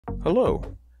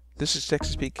Hello, this is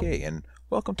Texas PK, and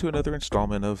welcome to another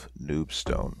installment of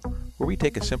NoobStone, where we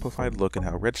take a simplified look at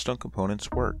how Redstone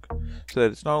components work, so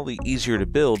that it's not only easier to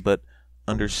build, but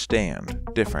understand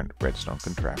different Redstone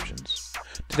contraptions.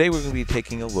 Today we're going to be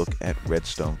taking a look at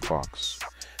Redstone clocks.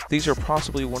 These are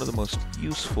possibly one of the most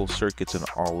useful circuits in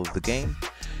all of the game,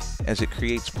 as it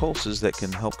creates pulses that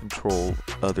can help control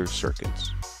other circuits.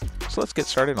 So let's get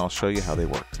started and I'll show you how they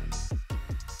work.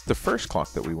 The first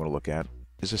clock that we want to look at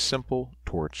is a simple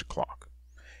torch clock.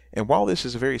 And while this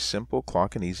is a very simple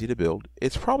clock and easy to build,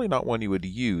 it's probably not one you would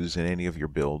use in any of your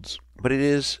builds, but it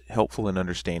is helpful in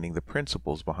understanding the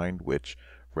principles behind which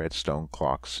Redstone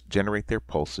clocks generate their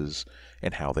pulses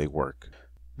and how they work.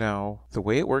 Now, the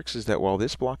way it works is that while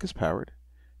this block is powered,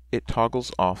 it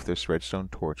toggles off this redstone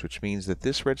torch, which means that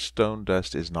this redstone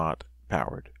dust is not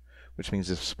powered, which means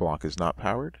this block is not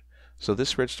powered, so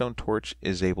this redstone torch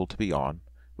is able to be on,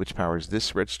 which powers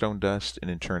this redstone dust and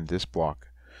in turn this block,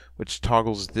 which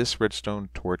toggles this redstone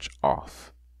torch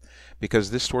off.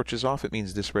 Because this torch is off, it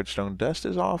means this redstone dust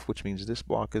is off, which means this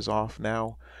block is off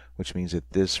now, which means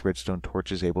that this redstone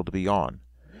torch is able to be on.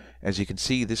 As you can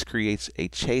see, this creates a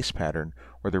chase pattern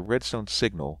where the redstone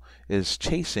signal is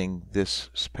chasing this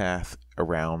path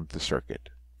around the circuit.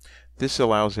 This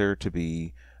allows there to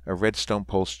be a redstone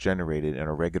pulse generated in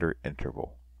a regular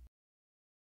interval.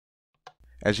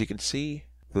 As you can see,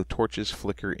 the torches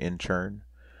flicker in turn,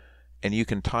 and you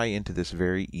can tie into this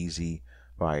very easy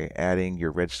by adding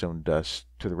your redstone dust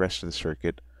to the rest of the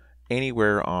circuit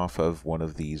anywhere off of one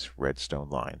of these redstone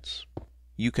lines.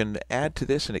 You can add to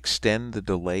this and extend the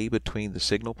delay between the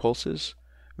signal pulses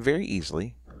very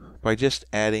easily by just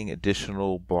adding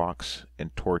additional blocks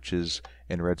and torches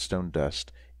and redstone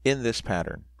dust in this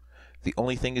pattern. The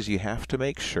only thing is you have to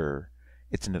make sure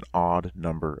it's in an odd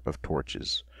number of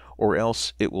torches, or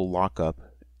else it will lock up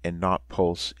and not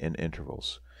pulse in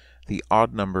intervals. The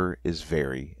odd number is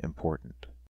very important.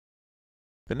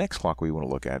 The next clock we want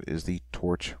to look at is the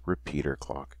torch repeater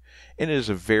clock. And it is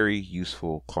a very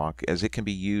useful clock as it can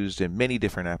be used in many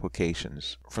different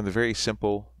applications, from the very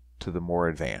simple to the more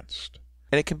advanced.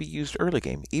 And it can be used early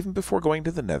game, even before going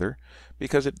to the nether,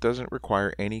 because it doesn't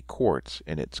require any quartz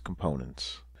in its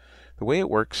components. The way it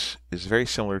works is very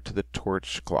similar to the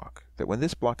torch clock, that when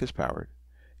this block is powered,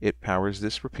 it powers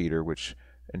this repeater, which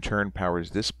in turn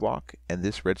powers this block and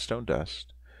this redstone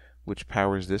dust, which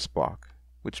powers this block,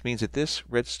 which means that this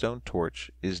redstone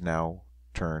torch is now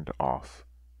turned off.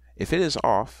 If it is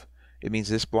off, it means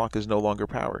this block is no longer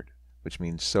powered, which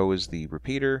means so is the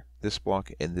repeater, this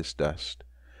block, and this dust,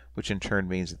 which in turn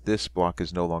means that this block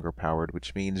is no longer powered,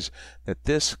 which means that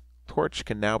this torch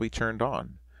can now be turned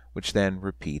on, which then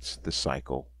repeats the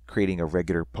cycle, creating a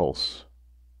regular pulse.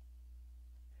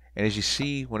 And as you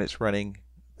see when it's running,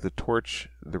 the torch,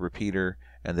 the repeater,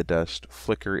 and the dust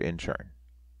flicker in turn.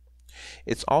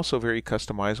 It's also very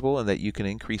customizable in that you can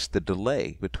increase the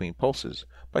delay between pulses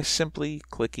by simply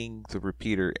clicking the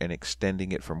repeater and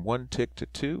extending it from 1 tick to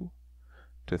 2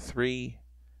 to 3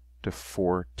 to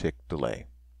 4 tick delay.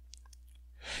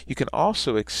 You can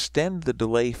also extend the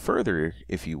delay further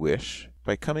if you wish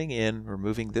by coming in,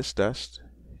 removing this dust,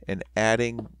 and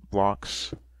adding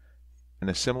blocks in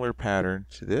a similar pattern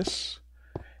to this,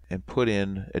 and put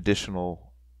in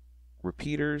additional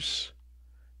repeaters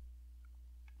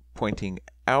pointing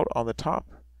out on the top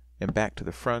and back to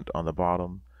the front on the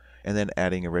bottom, and then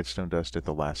adding a redstone dust at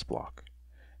the last block.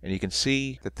 And you can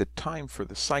see that the time for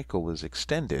the cycle is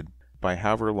extended by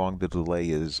however long the delay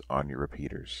is on your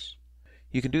repeaters.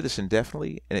 You can do this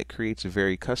indefinitely, and it creates a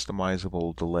very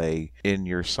customizable delay in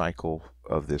your cycle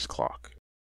of this clock.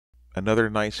 Another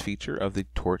nice feature of the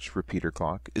torch repeater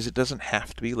clock is it doesn't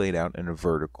have to be laid out in a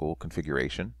vertical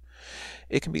configuration.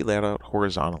 It can be laid out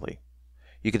horizontally.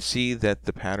 You can see that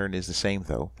the pattern is the same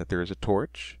though, that there is a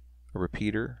torch, a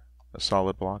repeater, a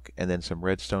solid block, and then some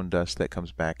redstone dust that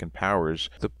comes back and powers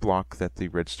the block that the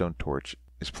redstone torch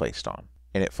is placed on.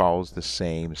 And it follows the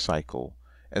same cycle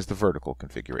as the vertical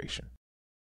configuration.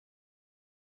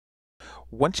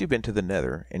 Once you've been to the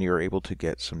nether and you're able to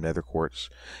get some nether quartz,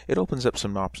 it opens up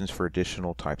some options for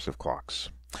additional types of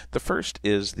clocks. The first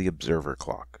is the observer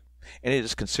clock, and it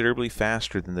is considerably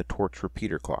faster than the torch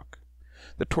repeater clock.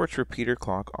 The torch repeater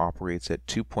clock operates at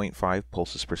 2.5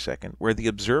 pulses per second, where the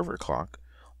observer clock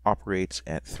operates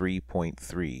at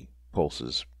 3.3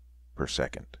 pulses per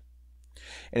second.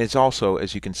 And it's also,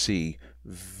 as you can see,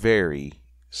 very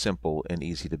simple and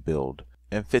easy to build,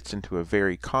 and fits into a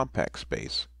very compact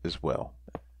space as well.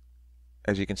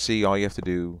 As you can see, all you have to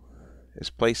do is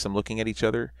place them looking at each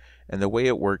other, and the way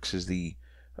it works is the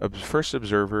first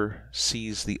observer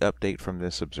sees the update from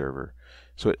this observer,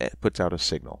 so it puts out a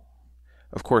signal.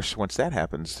 Of course, once that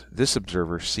happens, this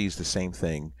observer sees the same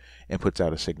thing and puts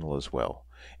out a signal as well,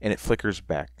 and it flickers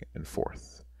back and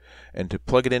forth. And to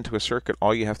plug it into a circuit,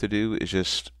 all you have to do is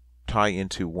just tie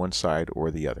into one side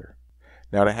or the other.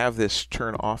 Now, to have this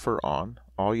turn off or on,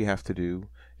 all you have to do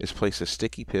is place a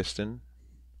sticky piston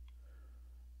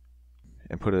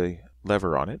and put a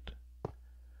lever on it.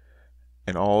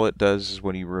 And all it does is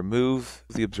when you remove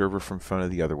the observer from front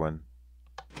of the other one,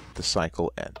 the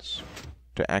cycle ends.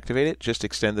 To activate it, just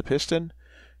extend the piston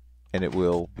and it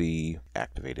will be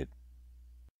activated.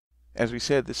 As we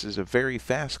said, this is a very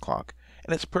fast clock,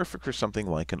 and it's perfect for something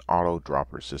like an auto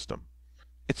dropper system.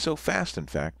 It's so fast, in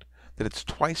fact, that it's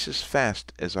twice as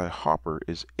fast as a hopper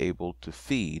is able to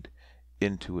feed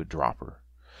into a dropper.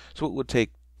 So it would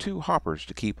take 2 hoppers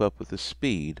to keep up with the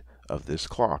speed of this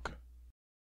clock.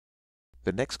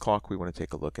 The next clock we want to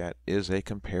take a look at is a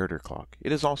comparator clock.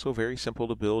 It is also very simple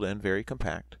to build and very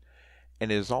compact,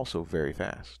 and it is also very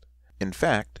fast. In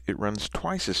fact, it runs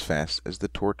twice as fast as the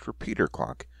torch repeater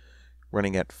clock,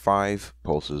 running at 5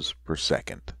 pulses per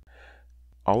second.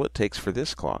 All it takes for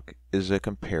this clock is a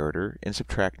comparator in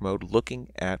subtract mode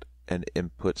looking at an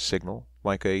input signal,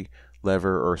 like a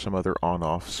lever or some other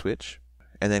on-off switch,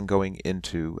 and then going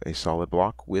into a solid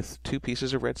block with 2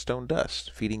 pieces of redstone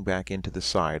dust feeding back into the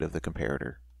side of the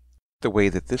comparator. The way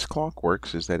that this clock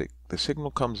works is that the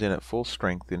signal comes in at full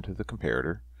strength into the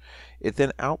comparator. It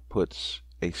then outputs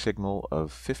a signal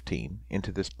of 15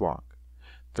 into this block.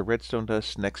 The redstone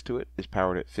dust next to it is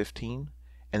powered at 15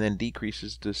 and then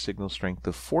decreases to signal strength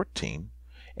of 14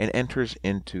 and enters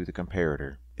into the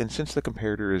comparator. And since the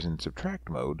comparator is in subtract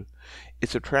mode, it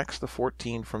subtracts the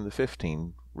 14 from the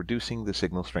 15, reducing the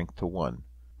signal strength to 1,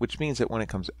 which means that when it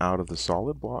comes out of the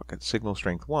solid block at signal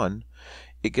strength 1,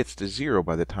 it gets to 0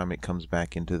 by the time it comes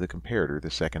back into the comparator the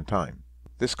second time.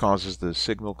 This causes the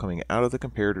signal coming out of the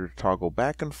comparator to toggle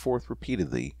back and forth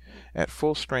repeatedly at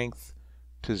full strength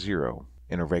to 0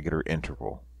 in a regular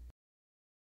interval.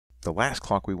 The last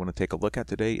clock we want to take a look at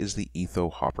today is the Etho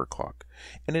hopper clock,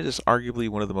 and it is arguably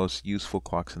one of the most useful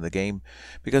clocks in the game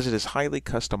because it is highly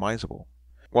customizable.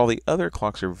 While the other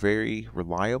clocks are very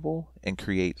reliable and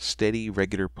create steady,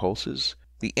 regular pulses,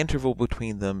 the interval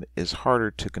between them is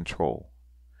harder to control,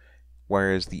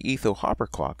 whereas the Etho hopper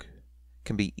clock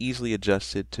can be easily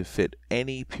adjusted to fit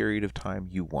any period of time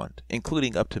you want,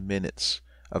 including up to minutes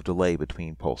of delay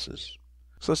between pulses.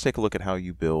 So let's take a look at how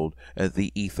you build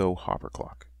the Etho hopper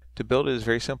clock. To build it is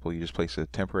very simple. You just place a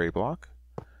temporary block,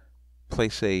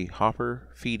 place a hopper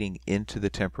feeding into the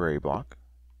temporary block,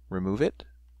 remove it,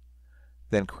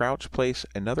 then crouch place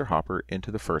another hopper into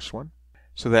the first one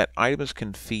so that items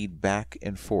can feed back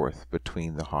and forth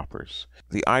between the hoppers.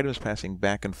 The items passing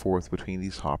back and forth between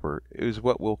these hoppers is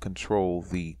what will control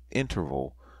the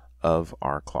interval of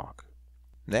our clock.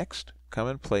 Next, come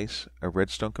and place a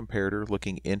redstone comparator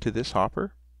looking into this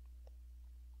hopper,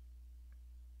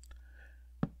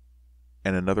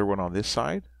 and another one on this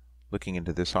side looking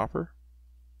into this hopper.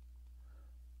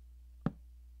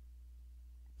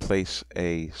 Place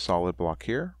a solid block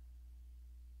here,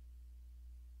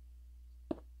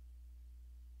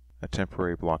 a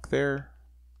temporary block there,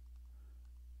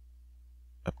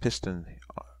 a piston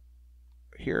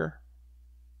here,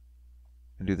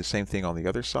 and do the same thing on the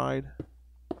other side.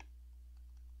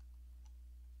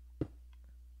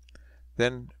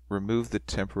 Then remove the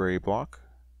temporary block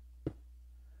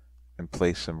and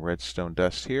place some redstone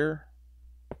dust here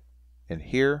and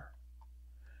here,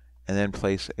 and then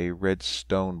place a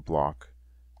redstone block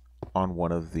on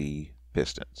one of the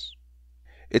pistons.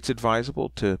 It's advisable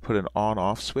to put an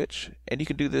on-off switch, and you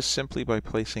can do this simply by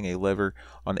placing a lever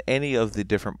on any of the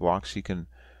different blocks. You can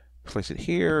place it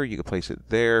here, you can place it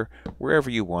there, wherever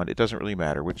you want. It doesn't really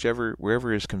matter,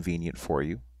 wherever is convenient for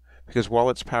you, because while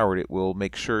it's powered, it will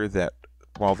make sure that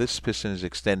while this piston is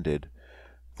extended,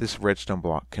 this redstone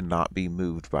block cannot be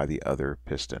moved by the other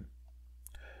piston.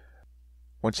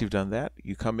 Once you've done that,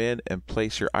 you come in and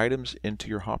place your items into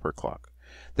your hopper clock.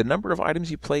 The number of items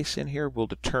you place in here will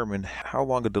determine how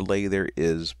long a delay there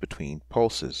is between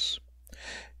pulses.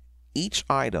 Each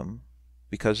item,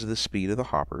 because of the speed of the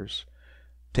hoppers,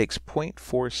 takes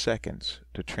 0.4 seconds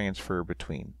to transfer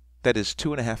between. That is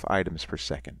 2.5 items per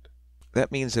second.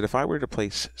 That means that if I were to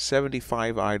place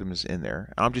 75 items in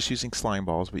there, I'm just using slime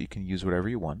balls, but you can use whatever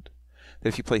you want, that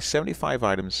if you place 75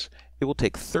 items, it will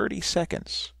take 30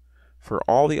 seconds for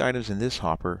all the items in this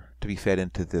hopper to be fed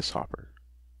into this hopper,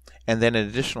 and then an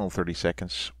additional 30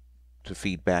 seconds to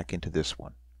feed back into this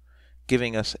one,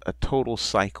 giving us a total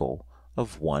cycle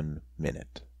of 1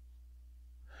 minute.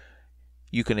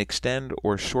 You can extend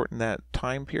or shorten that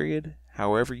time period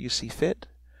however you see fit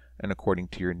and according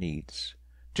to your needs.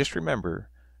 Just remember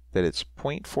that it's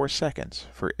 0.4 seconds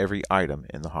for every item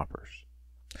in the hoppers.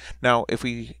 Now, if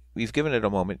we've given it a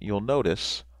moment, you'll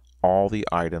notice all the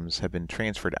items have been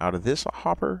transferred out of this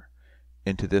hopper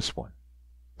into this one.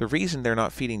 The reason they're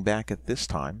not feeding back at this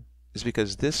time is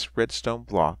because this redstone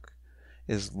block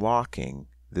is locking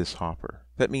this hopper.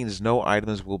 That means no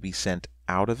items will be sent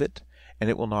out of it, and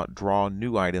it will not draw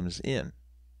new items in.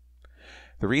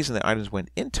 The reason the items went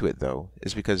into it, though,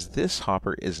 is because this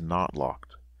hopper is not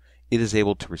locked. It is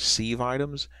able to receive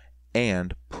items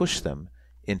and push them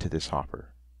into this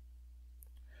hopper.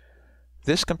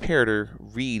 This comparator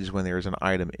reads when there is an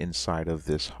item inside of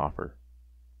this hopper.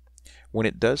 When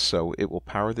it does so, it will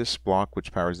power this block,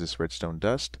 which powers this redstone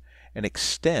dust, and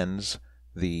extends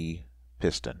the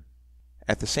piston.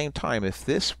 At the same time, if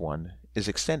this one is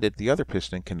extended, the other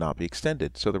piston cannot be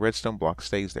extended, so the redstone block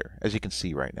stays there, as you can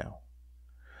see right now.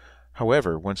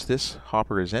 However, once this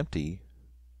hopper is empty,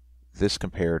 this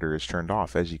comparator is turned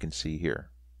off, as you can see here.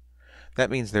 That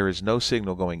means there is no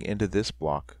signal going into this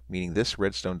block, meaning this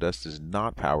redstone dust is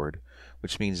not powered,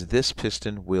 which means this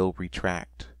piston will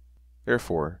retract.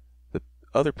 Therefore, the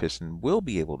other piston will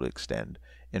be able to extend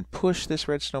and push this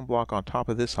redstone block on top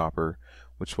of this hopper,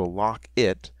 which will lock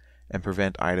it and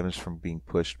prevent items from being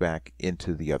pushed back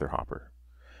into the other hopper.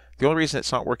 The only reason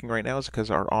it's not working right now is because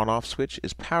our on-off switch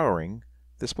is powering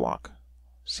this block.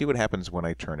 See what happens when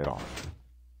I turn it off.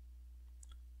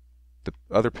 The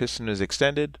other piston is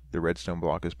extended, the redstone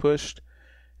block is pushed,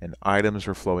 and items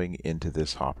are flowing into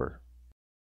this hopper.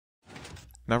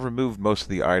 Now I've removed most of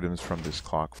the items from this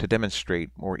clock to demonstrate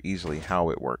more easily how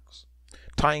it works.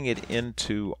 Tying it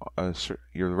into the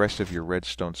rest of your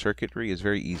redstone circuitry is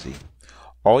very easy.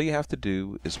 All you have to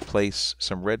do is place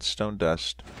some redstone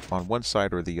dust on one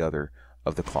side or the other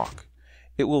of the clock.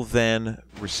 It will then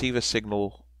receive a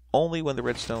signal only when the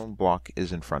redstone block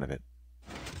is in front of it.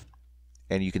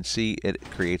 And you can see it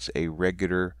creates a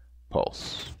regular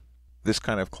pulse. This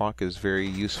kind of clock is very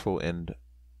useful in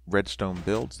redstone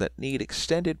builds that need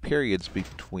extended periods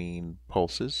between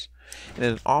pulses, and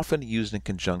is often used in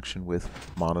conjunction with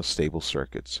monostable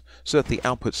circuits, so that the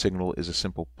output signal is a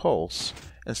simple pulse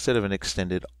instead of an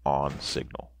extended on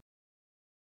signal.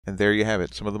 And there you have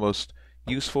it, some of the most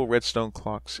useful redstone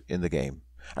clocks in the game.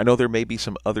 I know there may be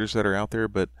some others that are out there,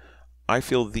 but I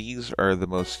feel these are the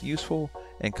most useful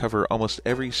and cover almost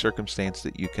every circumstance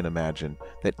that you can imagine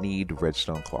that need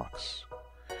redstone clocks.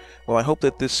 Well, I hope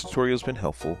that this tutorial has been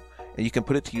helpful and you can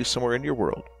put it to use somewhere in your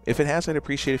world. If it has, I'd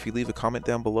appreciate if you leave a comment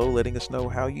down below letting us know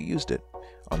how you used it.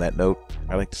 On that note,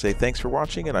 I'd like to say thanks for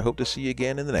watching, and I hope to see you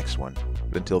again in the next one.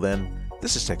 But until then,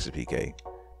 this is Texas PK.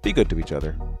 Be good to each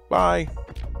other. Bye!